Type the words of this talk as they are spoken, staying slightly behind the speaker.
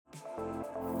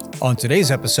On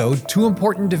today's episode, 2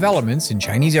 important developments in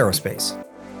Chinese aerospace.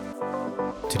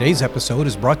 Today's episode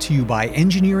is brought to you by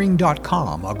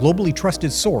engineering.com, a globally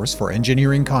trusted source for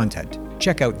engineering content.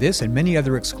 Check out this and many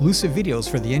other exclusive videos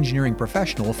for the engineering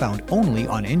professional found only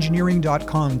on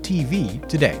engineering.com TV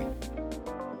today.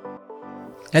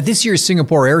 At this year's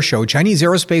Singapore Air Show, Chinese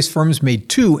aerospace firms made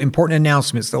 2 important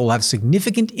announcements that will have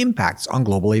significant impacts on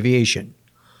global aviation.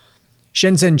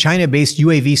 Shenzhen, China-based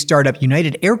UAV startup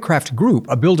United Aircraft Group,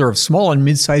 a builder of small and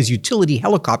mid-sized utility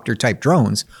helicopter-type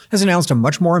drones, has announced a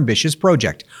much more ambitious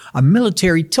project, a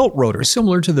military tilt rotor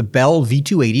similar to the Bell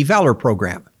V-280 Valor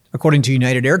program. According to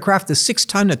United Aircraft, the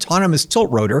 6-ton autonomous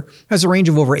tilt rotor has a range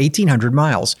of over 1,800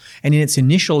 miles, and in its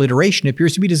initial iteration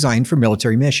appears to be designed for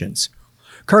military missions.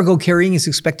 Cargo carrying is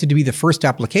expected to be the first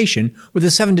application, with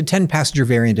a 7 to 10 passenger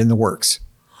variant in the works.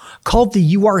 Called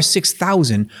the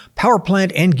UR6000, power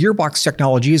plant and gearbox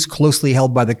technology is closely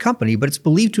held by the company, but it's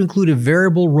believed to include a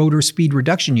variable rotor speed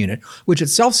reduction unit, which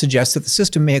itself suggests that the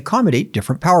system may accommodate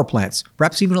different power plants,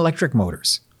 perhaps even electric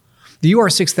motors. The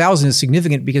UR6000 is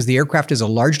significant because the aircraft is a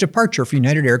large departure from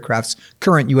United Aircraft's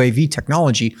current UAV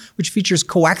technology, which features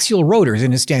coaxial rotors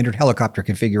in a standard helicopter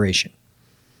configuration.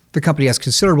 The company has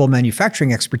considerable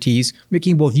manufacturing expertise,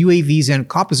 making both UAVs and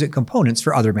composite components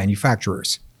for other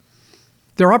manufacturers.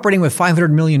 They're operating with $500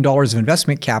 million of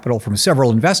investment capital from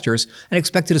several investors and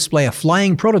expect to display a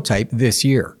flying prototype this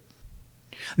year.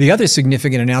 The other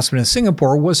significant announcement in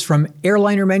Singapore was from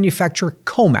airliner manufacturer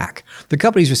Comac. The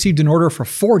company's received an order for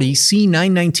 40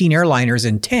 C919 airliners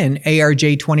and 10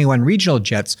 ARJ21 regional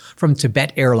jets from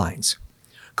Tibet Airlines.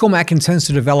 Comac intends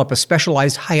to develop a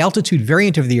specialized high-altitude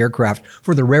variant of the aircraft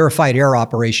for the rarefied air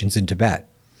operations in Tibet.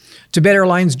 Tibet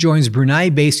Airlines joins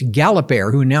Brunei-based Gallop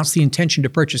Air, who announced the intention to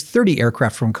purchase 30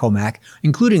 aircraft from Comac,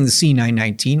 including the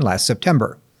C919 last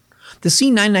September. The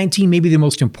C919 may be the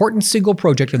most important single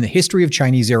project in the history of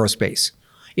Chinese aerospace.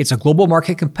 It's a global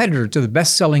market competitor to the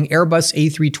best-selling Airbus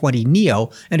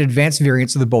A320neo and advanced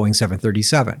variants of the Boeing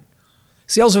 737.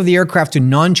 Sales of the aircraft to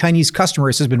non-Chinese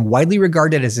customers has been widely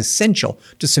regarded as essential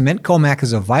to cement Comac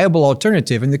as a viable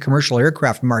alternative in the commercial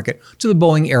aircraft market to the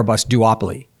Boeing-Airbus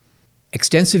duopoly.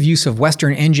 Extensive use of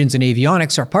Western engines and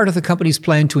avionics are part of the company's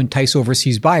plan to entice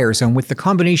overseas buyers, and with the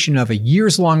combination of a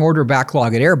years-long order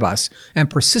backlog at Airbus and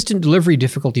persistent delivery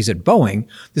difficulties at Boeing,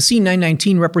 the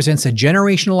C919 represents a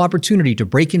generational opportunity to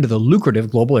break into the lucrative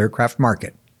global aircraft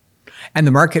market. And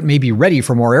the market may be ready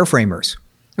for more airframers.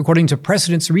 According to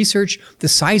Precedence Research, the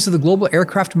size of the global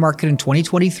aircraft market in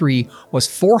 2023 was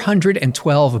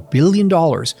 $412 billion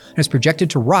and is projected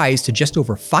to rise to just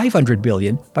over $500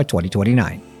 billion by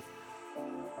 2029.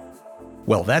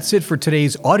 Well, that's it for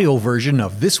today's audio version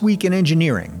of This Week in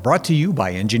Engineering, brought to you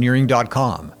by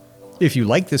engineering.com. If you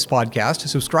like this podcast,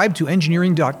 subscribe to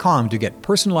engineering.com to get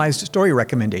personalized story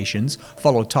recommendations,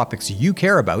 follow topics you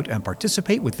care about, and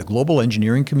participate with the global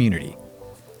engineering community.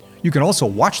 You can also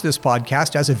watch this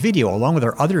podcast as a video along with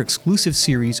our other exclusive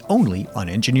series only on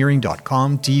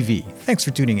engineering.com TV. Thanks for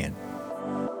tuning in.